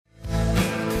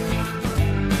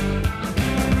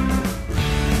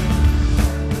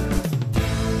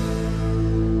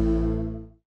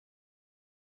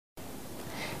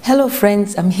Hello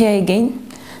friends, I'm here again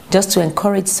just to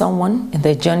encourage someone in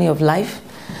their journey of life,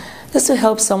 just to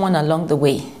help someone along the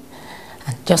way,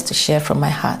 and just to share from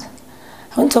my heart.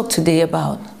 I want to talk today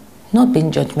about not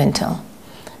being judgmental.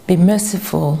 Be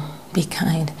merciful, be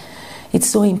kind. It's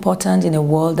so important in a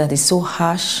world that is so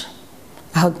harsh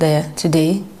out there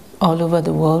today, all over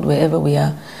the world, wherever we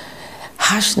are.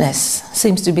 Harshness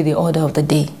seems to be the order of the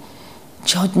day.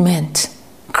 Judgment,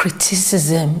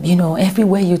 criticism,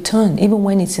 everywhere you turn, even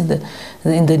when it's in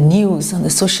the news, on the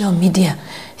social media,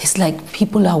 it's like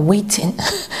people are waiting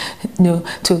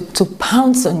to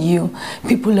pounce on you.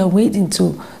 People are waiting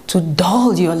to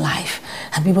dull your life,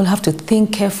 and people have to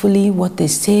think carefully what they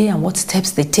say and what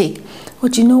steps they take.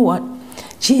 But you know what?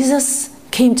 Jesus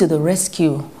came to the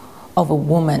rescue of a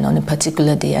woman on a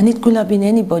particular day, and it could have been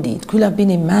anybody. It could have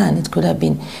been a man, it could have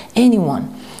been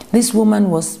anyone. This woman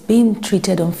was being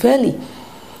treated unfairly.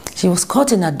 She was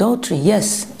caught in adultery.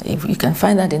 Yes, if you can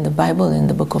find that in the Bible, in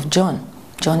the book of John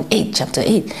 8, chapter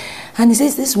 8. And it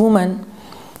says this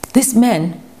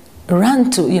man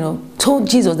ran to, told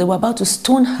Jesus they were about to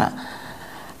stone her.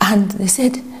 And they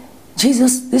said,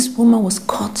 Jesus, this woman was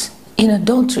caught in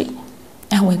adultery,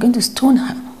 and we're going to stone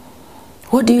her.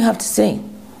 What do you have to say?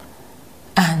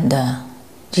 And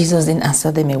Jesus didn't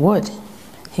answer them a word.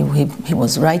 He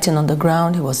was writing on the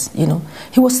ground. He was,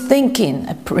 he was thinking.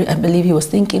 I believe he was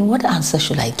thinking, what answer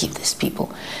should I give these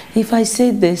people? If I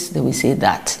say this, they will say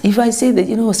that. If I say that,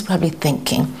 he was probably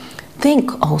thinking.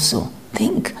 Think also.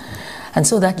 Think. And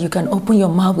so that you can open your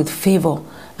mouth with favor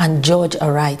and judge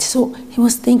aright. So he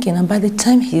was thinking, and by the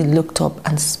time he looked up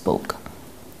and spoke,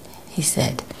 he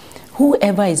said,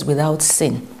 whoever is without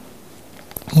sin,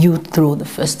 you throw the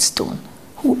first stone.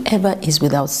 Whoever is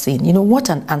without sin. What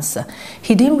an answer.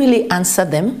 He didn't really answer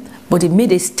them, but he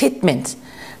made a statement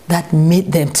that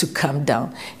made them to calm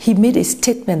down. He made a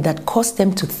statement that caused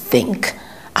them to think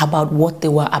about what they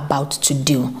were about to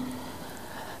do.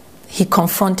 He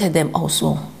confronted them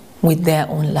also with their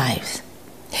own lives.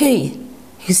 Hey,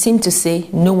 he seemed to say,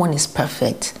 no one is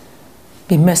perfect.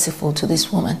 Be merciful to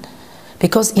this woman.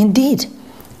 Because indeed,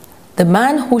 the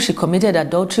man who she committed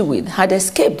adultery with had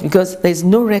escaped, because there's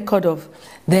no record of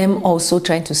them also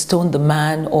trying to stone the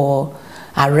man or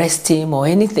arrest him or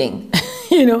anything,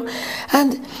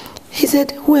 And he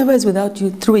said, whoever is without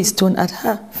you, throw a stone at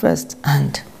her first.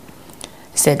 And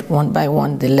he said, one by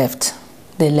one, they left.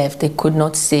 They could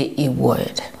not say a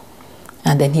word.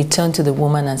 And then he turned to the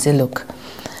woman and said, look,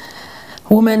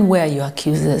 woman, where are your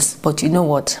accusers? But you know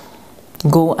what?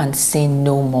 Go and sin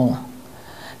no more.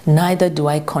 Neither do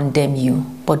I condemn you,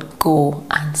 but go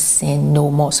and sin no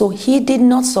more. So he did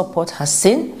not support her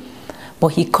sin, but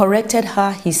he corrected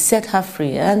her, he set her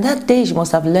free. And that day she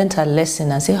must have learned her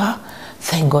lesson and say,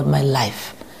 thank God my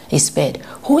life is spared.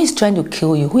 Who is trying to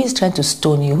kill you? Who is trying to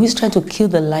stone you? Who is trying to kill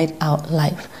the light out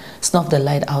life? Snuff the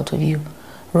light out of you.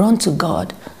 Run to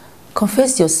God.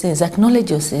 Confess your sins,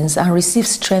 acknowledge your sins, and receive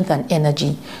strength and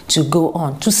energy to go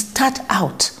on, to start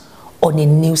out on a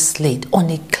new slate, on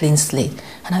a clean slate.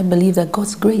 And I believe that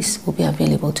God's grace will be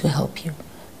available to help you.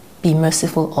 Be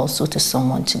merciful also to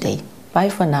someone today. Bye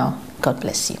for now. God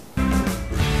bless you.